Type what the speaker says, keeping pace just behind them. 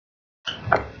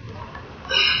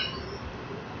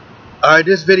Alright,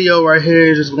 this video right here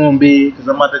is just gonna be because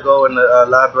I'm about to go in the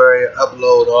library and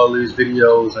upload all these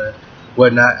videos and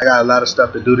whatnot. I got a lot of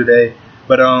stuff to do today,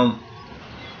 but I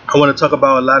want to talk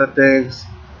about a lot of things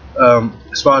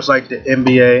as far as like the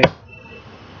NBA.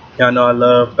 Y'all know I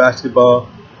love basketball.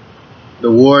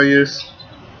 The Warriors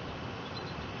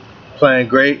playing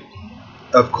great,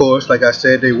 of course. Like I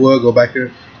said, they will go back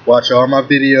and watch all my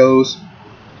videos.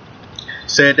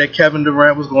 Said that Kevin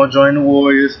Durant was going to join the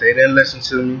Warriors. They didn't listen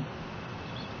to me.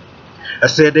 I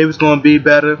said they was going to be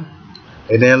better.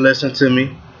 They didn't listen to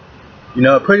me. You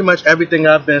know, pretty much everything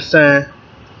I've been saying,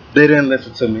 they didn't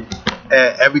listen to me.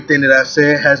 And everything that I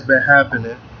said has been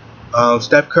happening.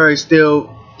 Steph Curry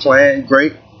still playing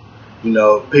great. You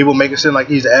know, people make it seem like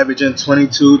he's averaging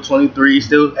 22, 23,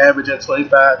 still averaging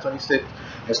 25, 26,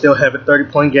 and still having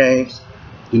 30-point games.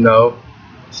 You know,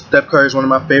 Steph Curry is one of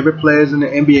my favorite players in the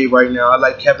NBA right now. I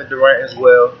like Kevin Durant as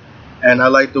well, and I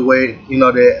like the way, you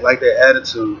know, they like their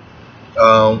attitude.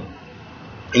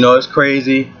 You know, it's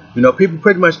crazy. You know, people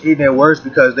pretty much eating their words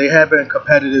because they having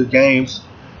competitive games,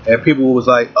 and people was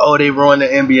like, oh, they ruined the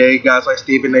NBA. Guys like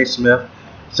Stephen A. Smith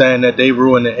saying that they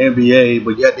ruined the NBA,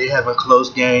 but yet they having close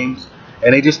games,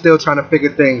 and they just still trying to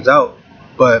figure things out.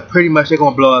 But pretty much they're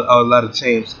gonna blow out a lot of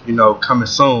teams, you know, coming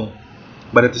soon.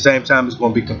 But at the same time, it's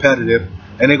gonna be competitive,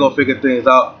 and they're gonna figure things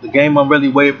out. The game I'm really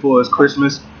waiting for is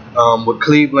Christmas, with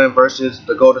Cleveland versus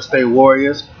the Golden State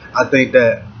Warriors. I think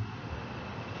that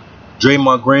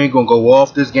Draymond Green gonna go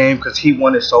off this game because he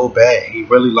wanted so bad. He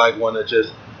really want to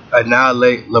just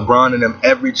annihilate LeBron and them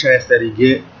every chance that he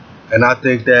get. And I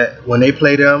think that when they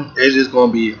play them, it's just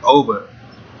gonna be over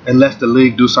unless the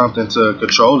league do something to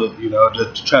control it. You know,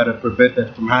 just to try to prevent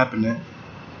that from happening,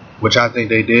 which I think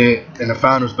they did in the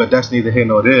finals. But that's neither here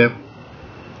nor there.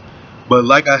 But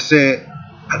like I said,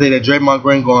 I think that Draymond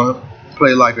Green gonna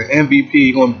play like an MVP.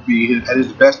 He gonna be at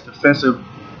his best defensive,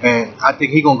 and I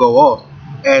think he gonna go off.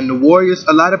 And the Warriors,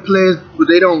 a lot of players, what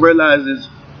they don't realize is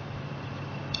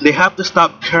they have to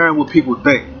stop caring what people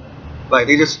think. Like,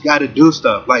 they just got to do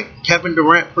stuff. Like, Kevin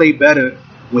Durant play better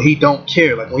when he don't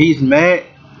care. Like, when he's mad,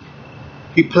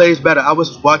 he plays better. I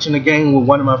was watching a game with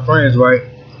one of my friends, right?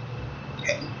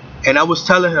 And I was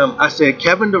telling him, I said,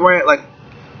 Kevin Durant, like,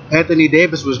 Anthony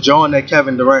Davis was drawing at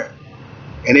Kevin Durant.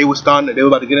 And they were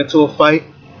about to get into a fight.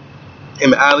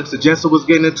 Him and Alex Agensa was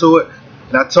getting into it.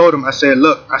 And I told him, I said,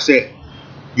 look, I said,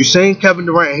 you seen Kevin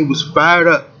Durant, he was fired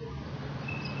up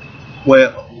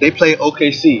when they played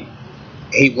OKC.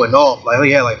 He went off. Like,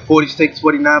 he had like 46,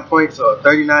 49 points or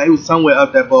 39. He was somewhere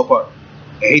up that ballpark.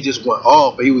 And he just went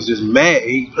off. But he was just mad.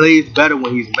 He plays better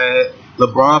when he's mad.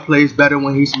 LeBron plays better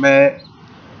when he's mad.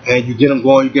 And you get him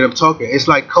going, you get him talking. It's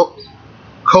like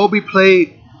Kobe,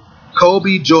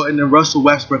 Jordan, and Russell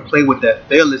Westbrook play with that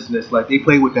fearlessness. Like, they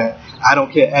play with that I don't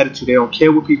care attitude. They don't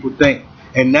care what people think.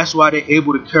 And that's why they're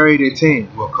able to carry their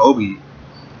team. Well, Kobe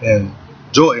and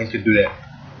Jordan could do that.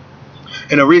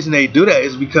 And the reason they do that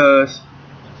is because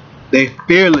they're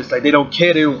fearless. Like, they don't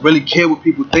care. They don't really care what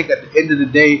people think. At the end of the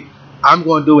day, I'm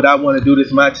going to do what I want to do. This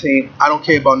is my team. I don't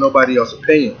care about nobody else's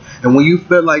opinion. And when you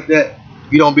feel like that,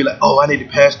 you don't be like, oh, I need to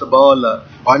pass the ball up.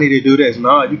 Oh, I need to do this.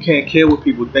 No, you can't care what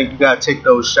people think. You got to take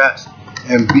those shots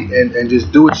and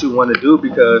just do what you want to do,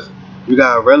 because you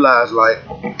got to realize, like,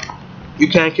 you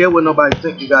can't care what nobody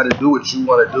thinks. You got to do what you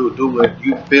want to do. Do what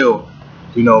you feel.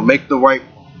 You know, make the right.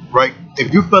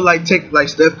 If you feel like take like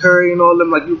Steph Curry and all them,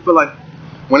 like, you feel like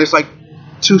when it's like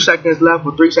 2 seconds left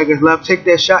or 3 seconds left, take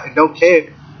that shot and don't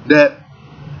care that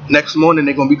next morning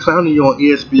they're gonna be clowning you on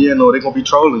ESPN or they're gonna be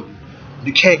trolling you.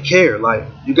 You can't care. Like,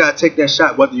 you gotta take that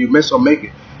shot whether you miss or make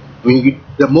it.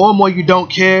 The more and more you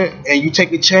don't care and you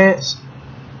take a chance,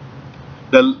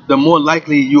 the more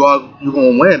likely you're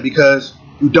gonna win, because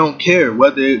you don't care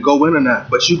whether it go in or not.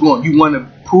 But you want to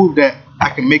prove that I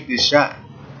can make this shot.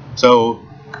 So,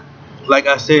 like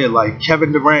I said, like,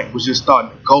 Kevin Durant was just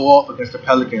starting to go off against the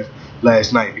Pelicans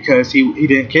last night because he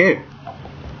didn't care.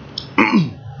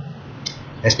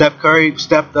 And Steph Curry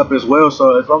stepped up as well.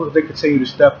 So as long as they continue to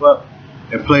step up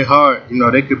and play hard, you know,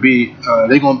 they're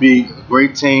gonna be a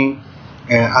great team.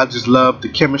 And I just love the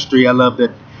chemistry. I love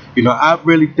that. You know, I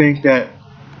really think that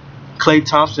Klay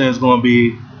Thompson is gonna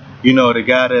be, you know, the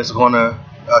guy that's gonna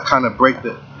kind of break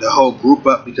the whole group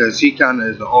up, because he kind of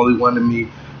is the only one to me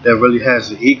that really has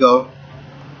the ego.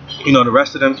 You know, the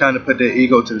rest of them kind of put their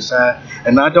ego to the side,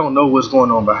 and I don't know what's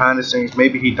going on behind the scenes.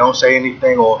 Maybe he don't say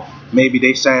anything, or maybe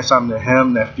they saying something to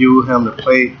him that fuel him to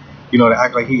play, you know, to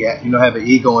act like he, you know, have an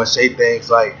ego and say things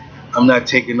like, I'm not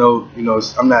taking no, you know,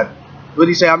 I'm not, what do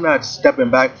you say, I'm not stepping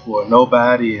back for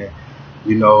nobody, and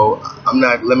You know, I'm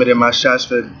not limiting my shots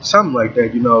for something like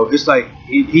that. You know, it's like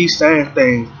he's saying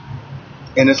things,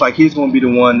 and it's like he's going to be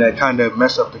the one that kind of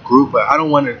mess up the group. But I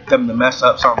don't want them to mess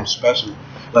up something special.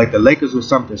 Like the Lakers was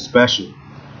something special,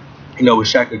 you know, with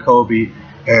Shaq and Kobe,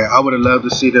 and I would have loved to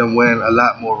see them win a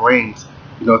lot more rings,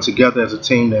 you know, together as a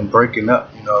team than breaking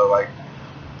up. You know, like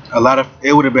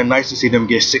it would have been nice to see them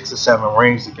get 6 or 7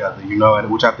 rings together, you know,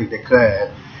 and which I think they could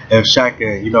have if Shaq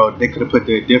and, you know, they could have put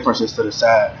their differences to the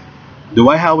side.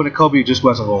 Dwight Howard and Kobe just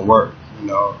wasn't going to work, you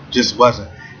know, just wasn't.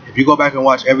 If you go back and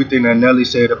watch everything that Nelly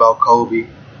said about Kobe,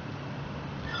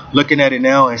 looking at it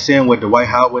now and seeing what Dwight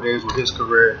Howard is with his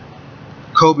career,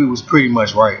 Kobe was pretty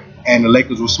much right, and the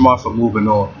Lakers were smart for moving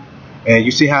on. And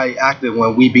you see how he acted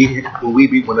when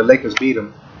the Lakers beat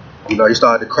him. You know, he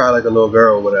started to cry like a little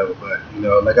girl or whatever. But you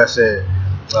know, like I said,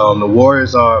 the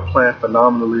Warriors are playing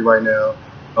phenomenally right now.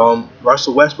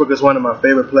 Russell Westbrook is one of my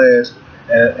favorite players.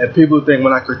 And people think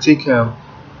when I critique him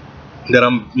that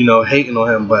I'm, you know, hating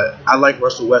on him, but I like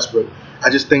Russell Westbrook. I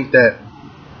just think that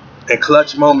in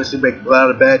clutch moments he makes a lot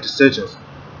of bad decisions.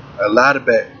 A lot of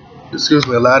bad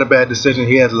decisions.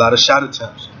 He has a lot of shot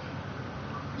attempts.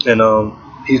 And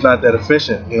he's not that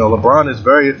efficient. You know, LeBron is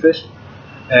very efficient.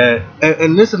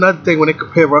 And this is another thing when they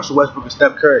compare Russell Westbrook and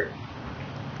Steph Curry.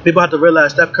 People have to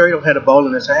realize Steph Curry don't have the ball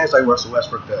in his hands like Russell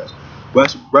Westbrook does.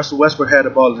 Russell Westbrook had the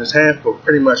ball in his hand for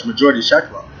pretty much majority of shot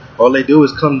clock. All they do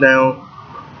is come down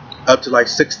up to like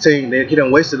 16. He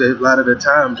done wasted a lot of the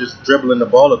time just dribbling the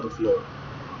ball up the floor.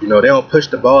 You know, they don't push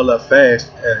the ball up fast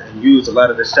and use a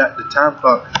lot of the time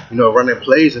clock, you know, running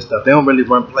plays and stuff. They don't really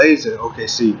run plays in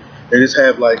OKC. They just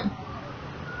have like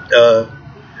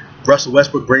Russell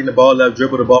Westbrook bring the ball up,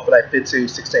 dribble the ball for like 15,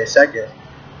 16 seconds.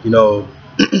 You know,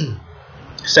 they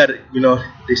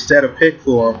set a pick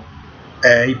for him.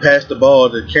 And he passed the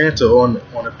ball to Cantor on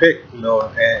a pick, you know,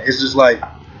 and it's just like,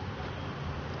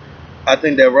 I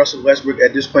think that Russell Westbrook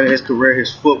at this point in his career,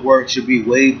 his footwork should be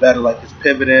way better, like his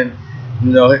pivoting.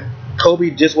 You know, Kobe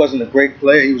just wasn't a great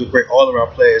player; he was a great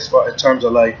all-around player in terms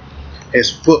of like his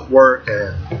footwork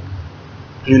and,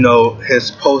 you know,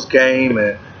 his post game,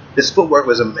 and his footwork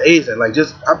was amazing. Like,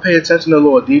 just I pay attention to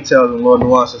little details and little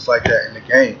nuances like that in the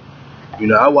game. You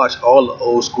know, I watch all the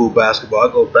old school basketball.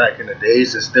 I go back in the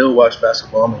days and still watch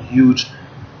basketball. I'm a huge,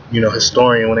 you know,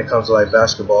 historian when it comes to like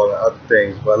basketball and other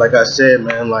things. But like I said,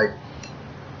 man, like,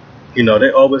 you know,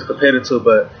 they always compare the two.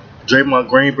 But Draymond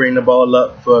Green bring the ball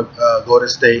up for Golden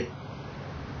State.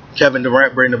 Kevin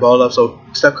Durant bring the ball up. So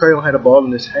Steph Curry don't have the ball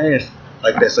in his hands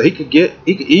like that. So he could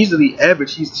easily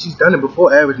average. He's done it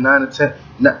before. Average 9 or 10,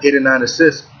 8 or 9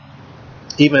 assists,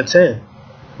 even 10.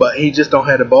 But he just don't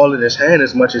have the ball in his hand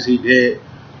as much as he did,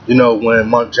 you know, when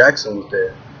Mark Jackson was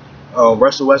there.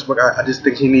 Russell Westbrook, I just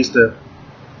think he needs to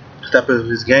step up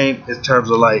his game in terms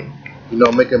of, like, you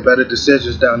know, making better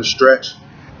decisions down the stretch,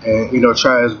 and, you know,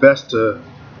 try his best to,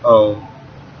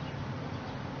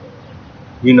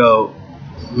 you know,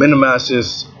 minimize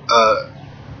his,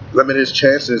 limit his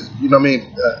chances. You know what I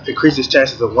mean? Increase his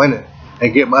chances of winning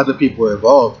and get other people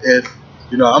involved. If,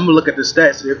 you know, I'm gonna look at the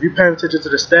stats. If you're paying attention to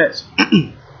the stats,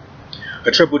 a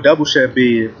triple-double should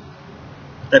be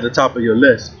at the top of your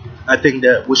list. I think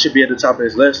that what should be at the top of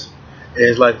his list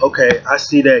is like, okay, I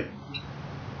see that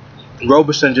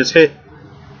Roberson just hit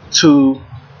two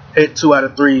out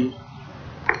of 3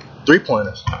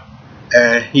 3-pointers,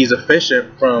 and he's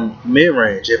efficient from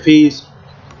mid-range. If he's,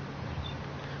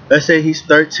 let's say he's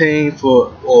 13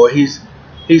 for, or he's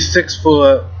 6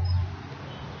 for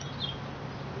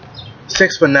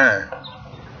 9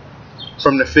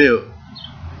 from the field.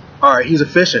 All right, he's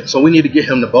efficient, so we need to get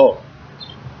him the ball.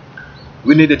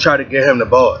 We need to try to get him the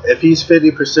ball. If he's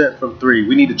 50% from 3,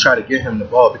 we need to try to get him the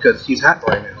ball because he's hot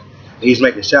right now. And he's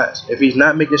making shots. If he's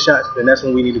not making shots, then that's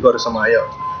when we need to go to somebody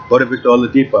else. Go to Victor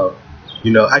Oladipo.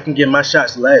 You know, I can get my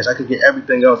shots last. I can get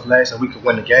everything else last, and we can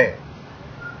win the game.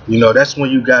 You know, that's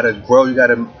when you got to grow. You got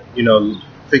to, you know,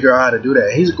 figure out how to do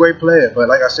that. He's a great player, but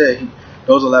like I said,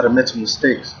 those are a lot of mental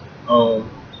mistakes.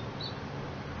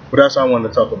 What else I wanted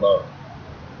to talk about?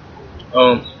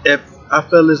 If I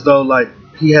feel as though, like,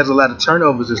 he has a lot of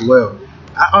turnovers as well.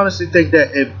 I honestly think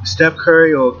that if Steph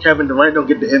Curry or Kevin Durant don't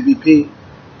get the MVP,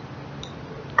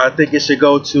 I think it should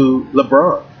go to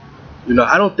LeBron. You know,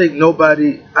 I don't think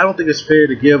it's fair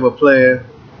to give a player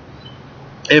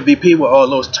MVP with all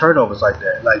those turnovers like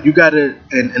that. Like, you gotta,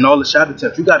 and all the shot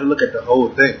attempts, you gotta look at the whole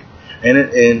thing. And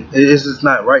it's just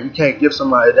not right. You can't give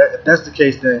somebody that. If that's the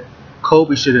case, then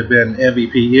Kobe should have been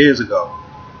MVP years ago.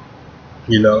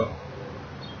 You know.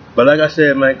 But like I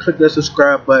said, man, click that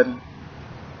subscribe button.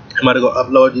 I'm about to go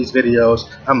upload these videos.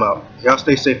 I'm out. Y'all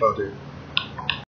stay safe out there.